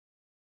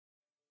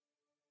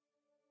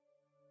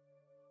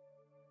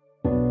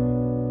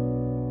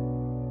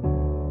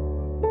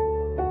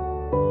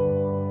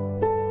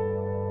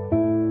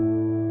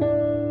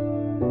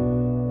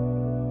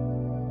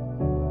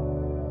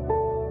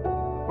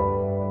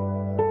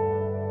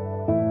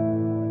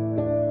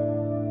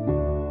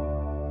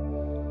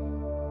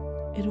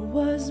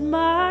was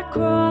my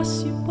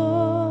cross you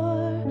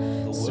bore,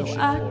 so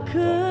I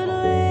could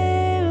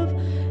live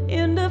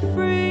in the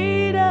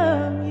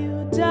freedom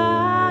you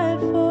died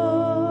for.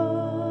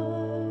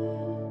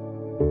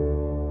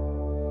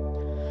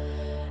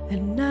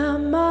 And now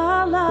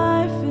my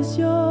life is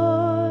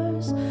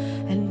yours,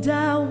 and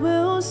I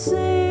will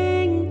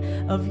sing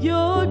of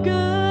your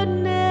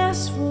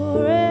goodness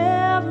forevermore.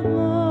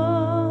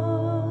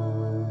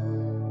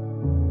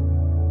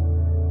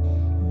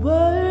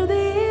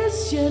 Worthy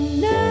is your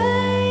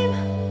name,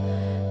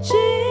 Jesus.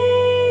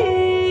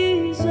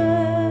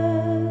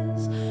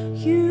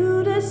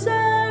 You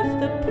deserve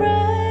the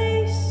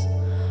praise.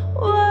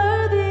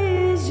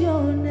 Worthy is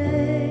your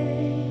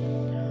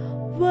name.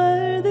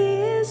 Worthy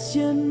is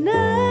your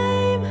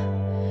name,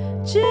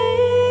 Jesus.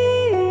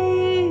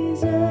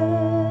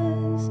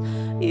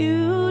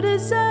 You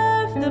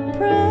deserve the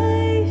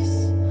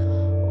praise.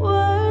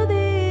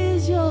 Worthy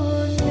is your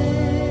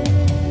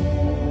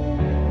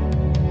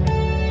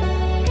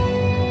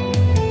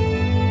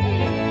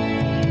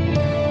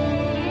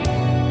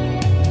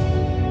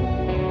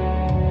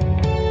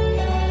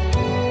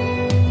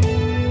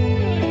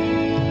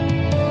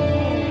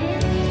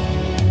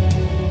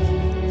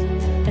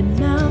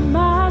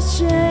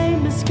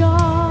shame is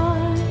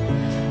gone.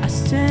 I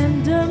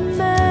stand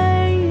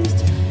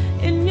amazed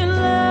in your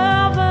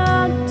love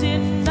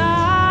undeniable.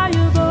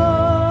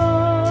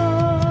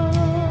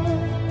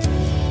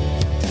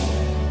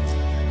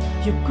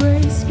 Your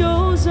grace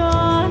goes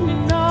on,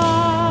 and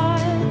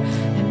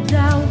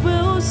I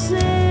will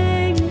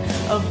sing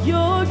of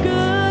your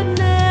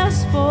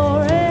goodness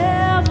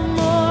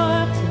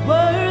forevermore.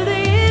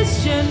 Worthy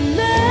is your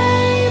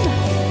name,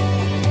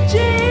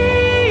 Jesus.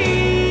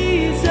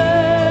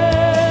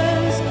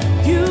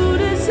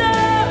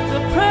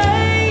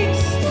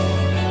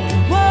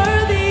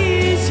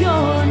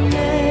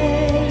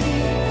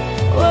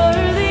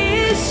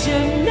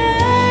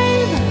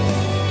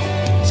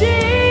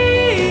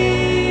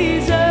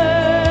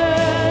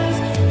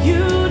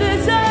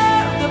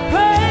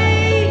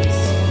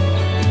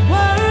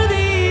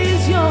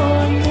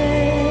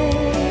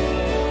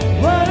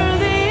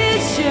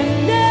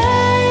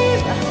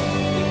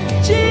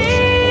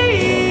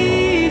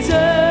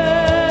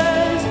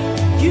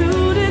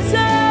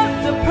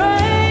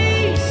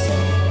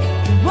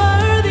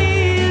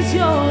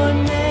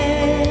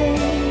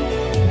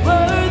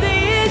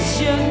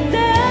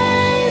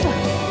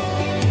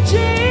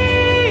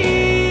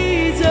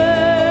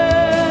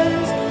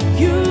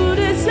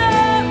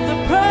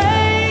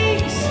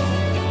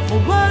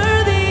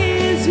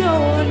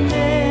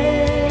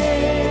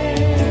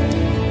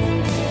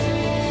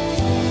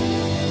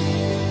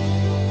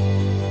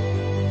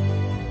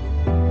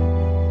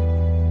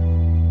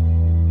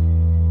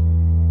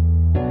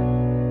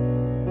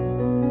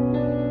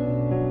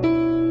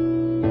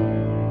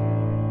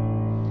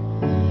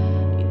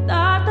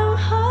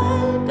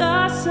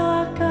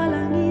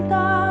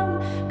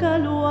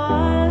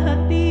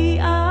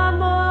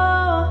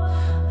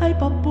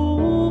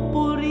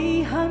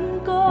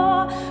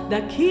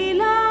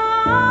 Dakila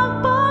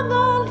ang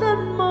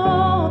pangalan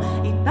mo,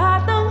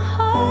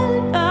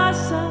 itatanghal ka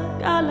sa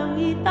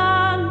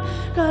kalangitan.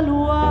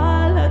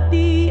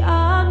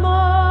 Kaluwalhatian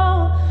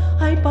mo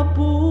ay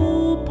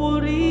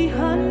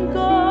papupurihan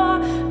ko.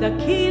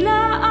 Dakila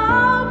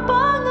ang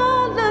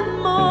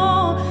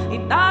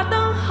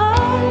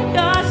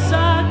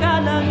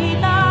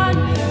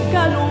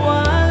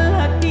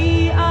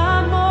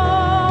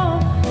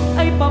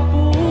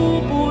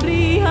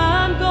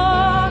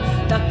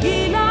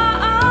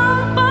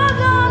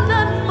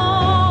pangalan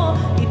mo,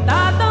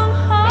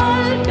 itatanghal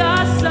ka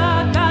sa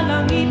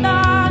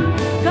kalangitan.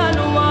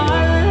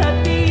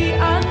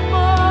 Kaluwalhatian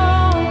mo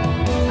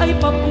ay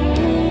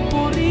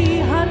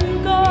papupurihan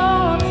ko.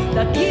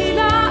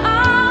 Dakila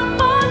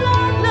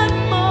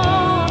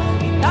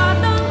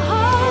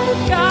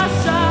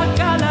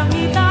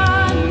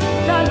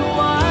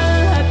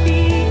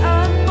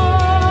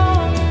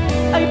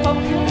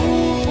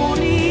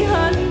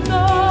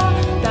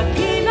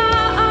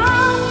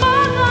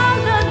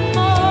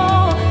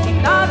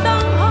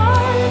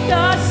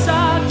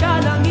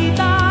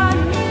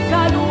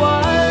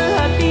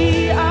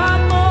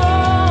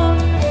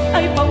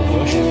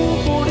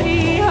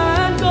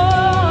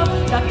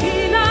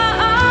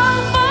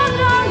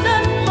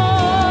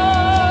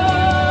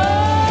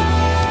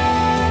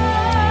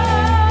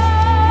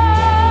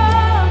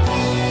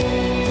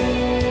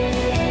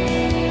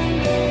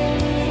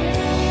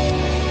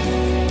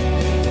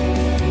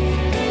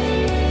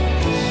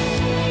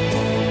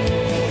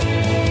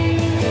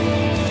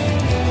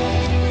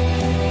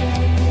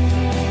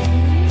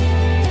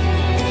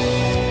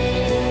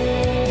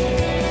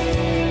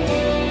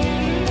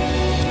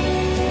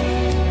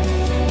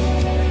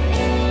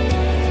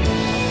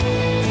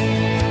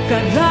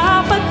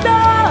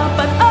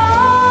karapat-dapat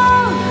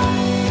ang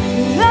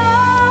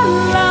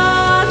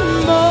ngalan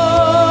mo.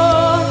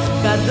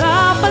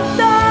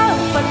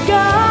 Karapat-dapat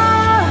ka,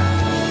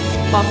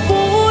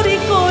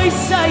 papuri ko'y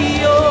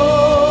sa'yo.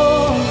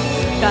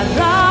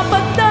 Karapat